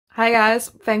Hi guys,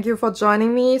 thank you for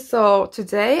joining me. So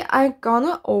today I'm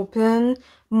gonna open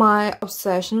my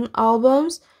Obsession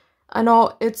albums. I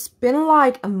know it's been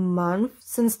like a month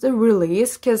since the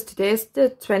release because today is the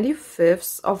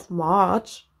 25th of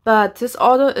March. But this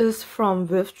order is from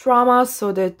WithDrama,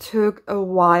 so they took a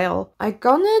while. I'm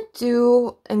gonna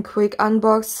do a quick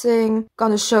unboxing,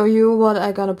 gonna show you what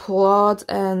I'm gonna pull out,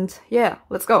 and yeah,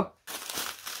 let's go.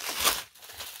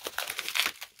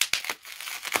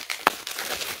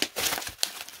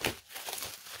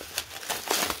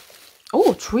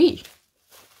 Oh, 3.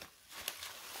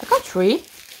 I got 3.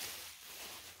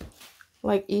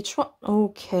 Like each one?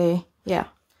 Okay, yeah.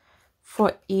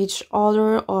 For each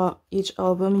order or each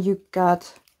album, you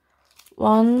got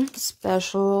one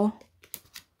special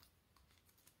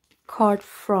card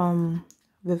from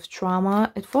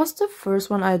WithDrama. It was the first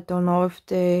one. I don't know if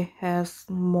they has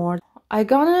more. I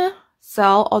gonna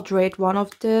sell or trade one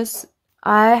of this.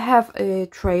 I have a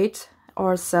trade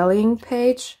or selling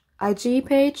page, IG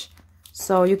page,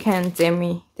 so you can DM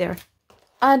me there.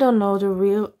 I don't know the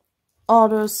real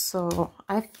orders, so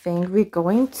I think we're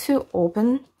going to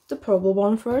open the purple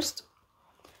one first.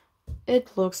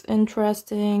 It looks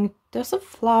interesting. There's a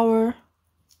flower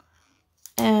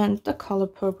and the color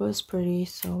purple is pretty,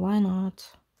 so why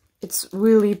not? It's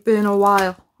really been a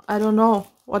while. I don't know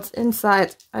what's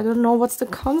inside. I don't know what the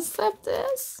concept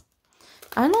is.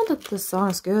 I know that the song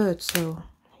is good, so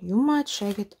you might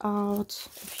check it out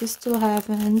if you still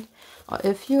haven't, or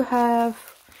if you have,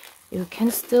 you can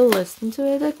still listen to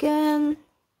it again.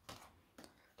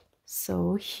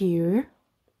 So here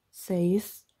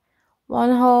says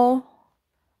WONHO,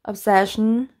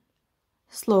 Obsession,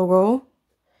 his logo,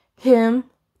 him,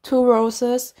 2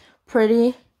 roses,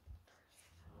 pretty,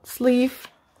 sleeve,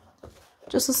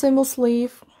 just a simple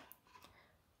sleeve,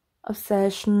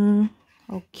 Obsession,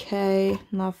 okay,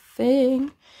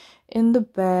 nothing in the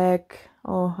back.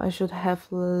 Oh, I should have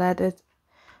let it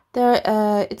there.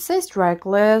 It says track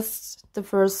list, the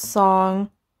first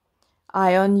song,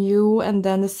 Eye on You, and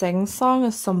then the second song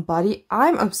is Somebody.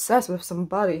 I'm obsessed with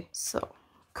Somebody. So,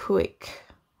 quick.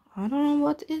 I don't know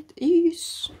what it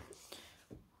is.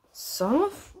 Some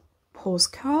of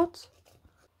postcard.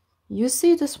 You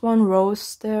see this one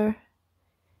rose there,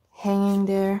 hanging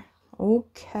there.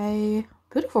 Okay,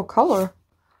 beautiful color.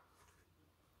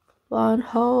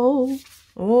 WONHO.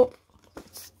 Oh,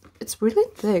 it's really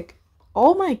thick.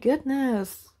 Oh my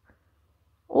goodness.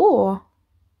 Oh,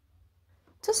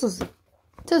 this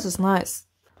is nice.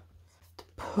 The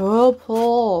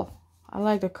purple. I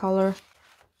like the color.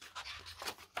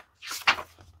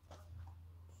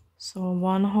 So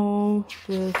WONHO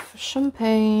with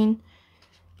champagne,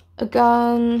 a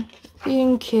gun,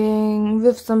 being king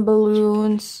with some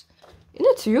balloons in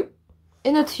a tube.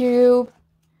 In a tube.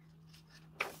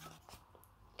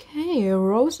 Okay,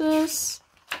 roses.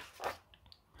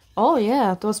 Oh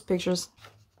yeah, those pictures.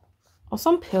 Or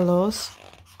some pillows.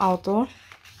 Outdoor.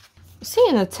 Is he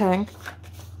in a tank?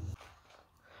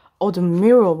 Oh, the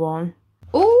mirror one.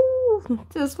 Oh,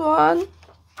 this one.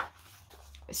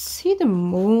 I see the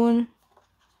moon.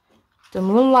 The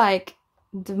moon, like,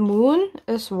 the moon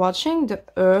is watching the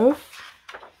earth.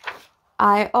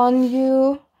 Eye on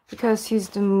You, because he's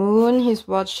the moon. He's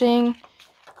watching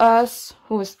us,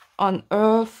 who's on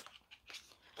earth.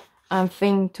 I'm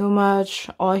thinking too much.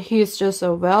 Or he's just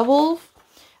a werewolf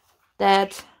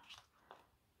that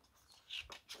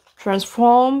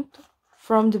transformed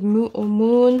from the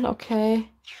moon. Okay.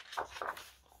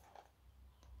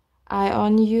 Eye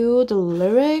on You, the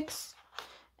lyrics,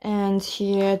 and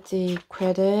here the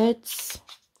credits,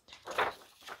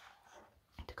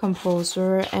 the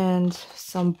composer, and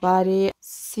Somebody.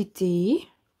 CD.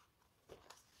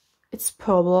 It's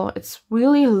purple. It's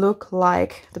really look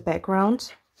like the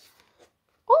background.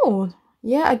 Oh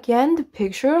yeah, again the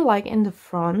picture like in the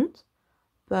front,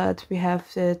 but we have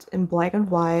it in black and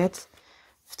white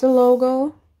with the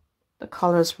logo. The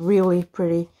color is really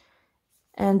pretty.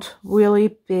 And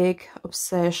really big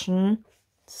Obsession.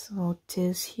 So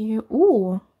this here.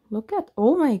 Ooh, look at,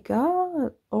 oh my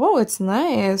god. Oh, it's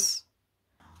nice.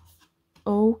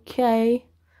 Okay,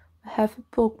 I have a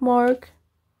bookmark.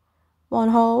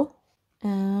 WONHO.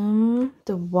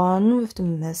 The one with the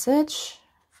message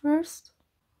first.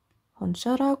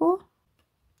 혼자라고?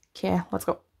 Okay, let's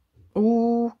go.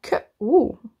 Okay.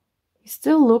 Ooh, he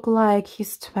still look like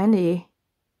he's 20.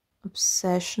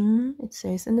 Obsession, it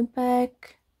says in the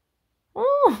back.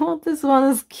 Oh, this one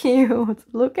is cute.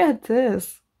 Look at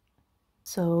this.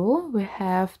 So we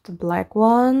have the black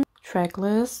one, track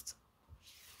list.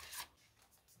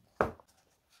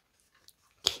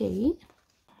 Okay.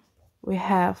 We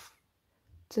have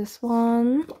this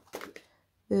one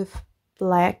with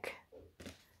black.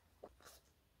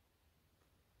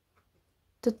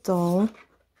 The doll.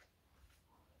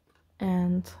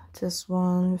 And this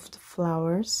one with the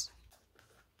flowers.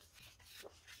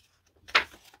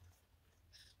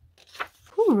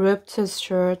 Who ripped his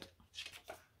shirt?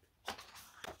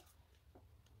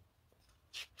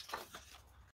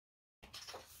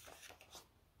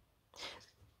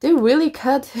 They really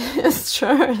cut his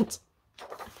shirt.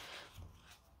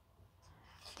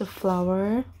 The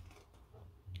flower.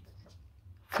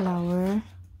 Flower.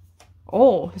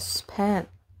 Oh, his pen.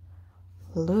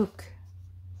 Look.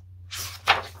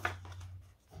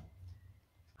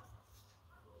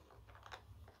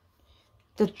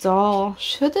 The doll.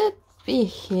 Should it be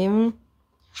him?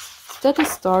 Is that the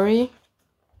story?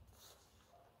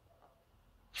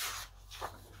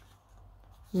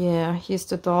 Yeah, he's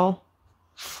the doll.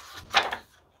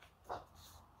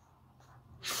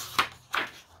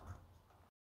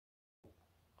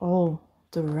 Oh,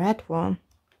 the red one.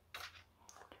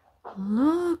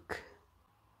 Look.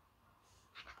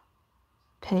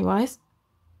 Pennywise?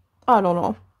 I don't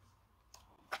know.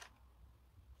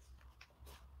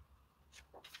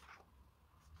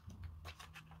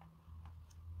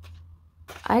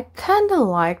 I kinda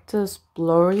like those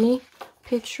blurry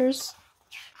pictures.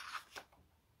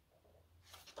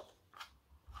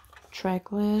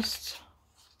 Track list.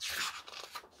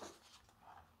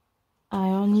 Eye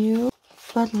on you.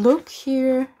 But look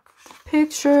here.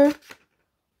 Picture.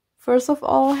 First of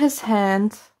all, his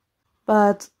hand.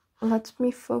 But let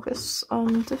me focus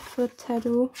on the foot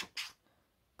tattoo.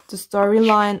 The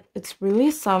storyline, it's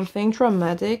really something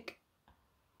dramatic.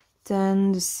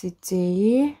 Then the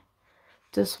CD.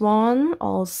 This one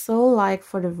also, like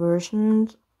for the version,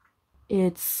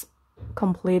 it's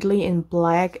completely in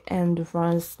black and the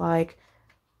front is like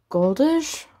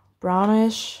goldish,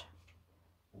 brownish.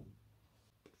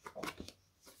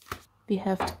 We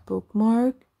have the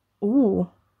bookmark. Ooh.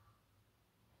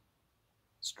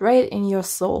 Straight in your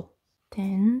soul.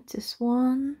 Then this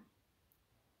one.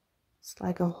 It's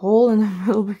like a hole in the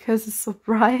middle because it's so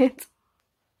bright.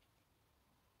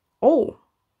 Oh.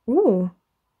 Ooh.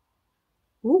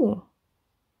 Ooh.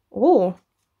 Oh.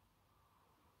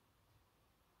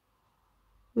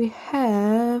 We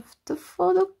have the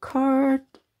photo card.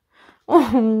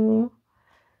 Oh.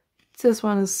 This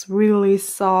one is really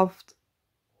soft.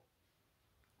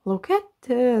 Look at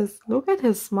this. Look at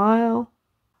his smile.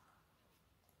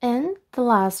 And the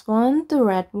last one, the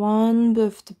red one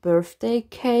with the birthday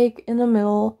cake in the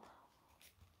middle.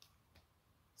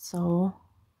 So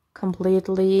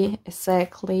completely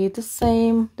exactly the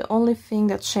same. The only thing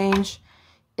that changed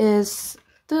is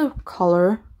the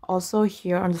color, also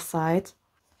here on the side.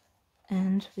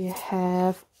 And we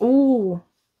have, ooh,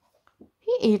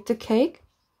 he ate the cake.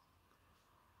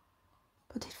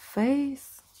 But his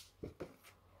face,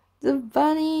 the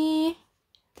bunny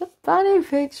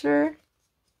picture.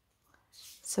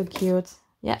 So cute.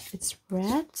 Yeah, it's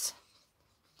red.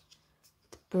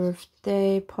 The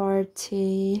birthday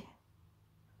party.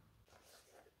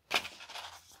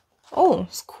 Oh,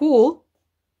 school.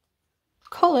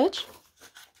 College.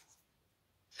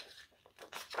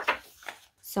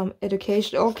 Some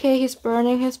education. Okay, he's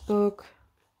burning his book.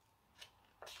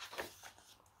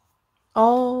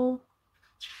 Oh.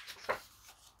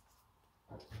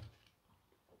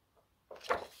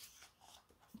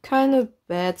 Kind of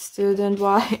bad student,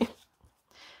 why?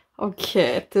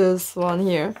 Okay, this one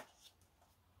here.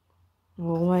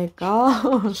 Oh my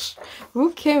gosh.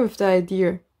 Who came with the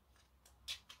idea?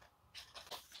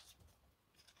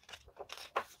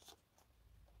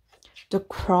 The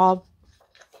crop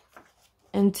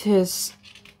and his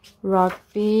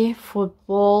rugby,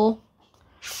 football.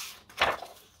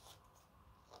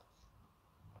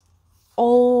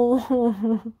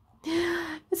 Oh,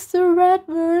 it's the red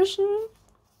version.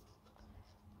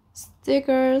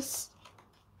 Stickers.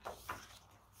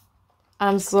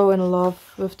 I'm so in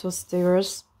love with those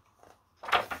stickers.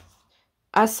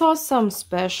 I saw some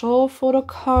special photo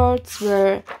cards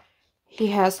where he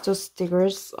has those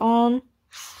stickers on.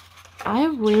 I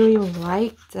really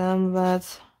like them,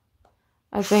 but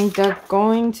I think they're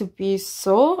going to be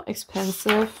so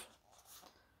expensive.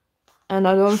 And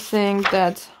I don't think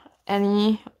that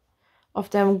any of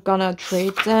them gonna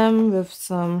trade them with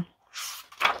some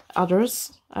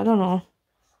others. I don't know.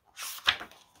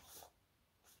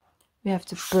 We have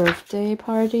the birthday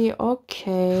party.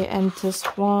 Okay, and this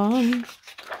one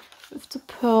with the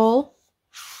pearl.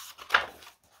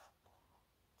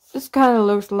 This kind of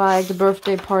looks like the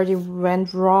birthday party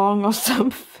went wrong or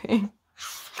something.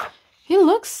 He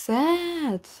looks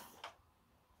sad.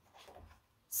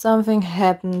 Something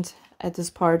happened at this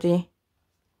party.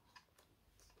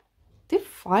 Did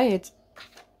fight.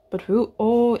 But who?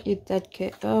 Oh, eat that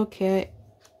cake. Okay.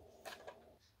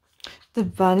 The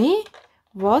bunny?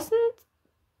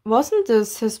 Wasn't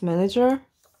this his manager?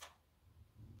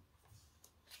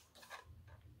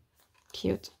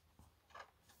 Cute.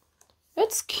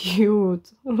 It's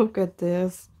cute. Look at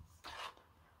this.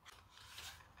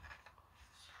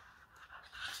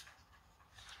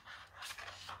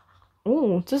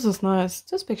 Oh, this is nice.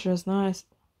 This picture is nice.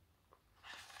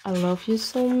 I love you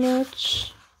so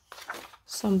much.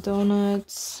 Some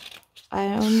donuts. I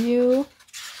own you.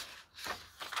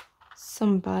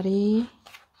 Somebody.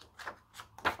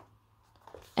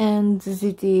 And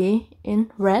ZD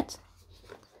in red.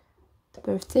 The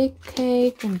birthday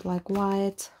cake in black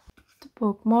white. The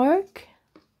bookmark.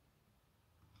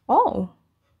 Oh.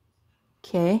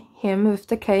 Okay, him with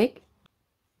the cake.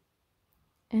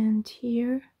 And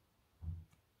here.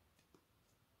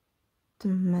 The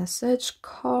message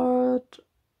card.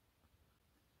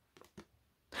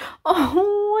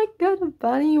 Oh, I got a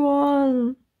bunny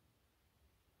one.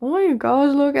 Oh my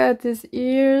gosh, look at his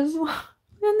ears.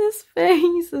 And his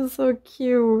face is so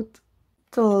cute.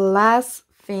 The last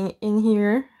thing in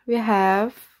here we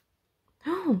have...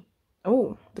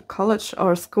 Oh, the college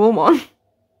or school one.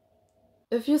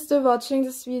 If you're still watching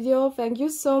this video, thank you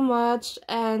so much.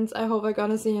 And I hope I'm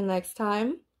gonna see you next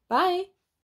time. Bye!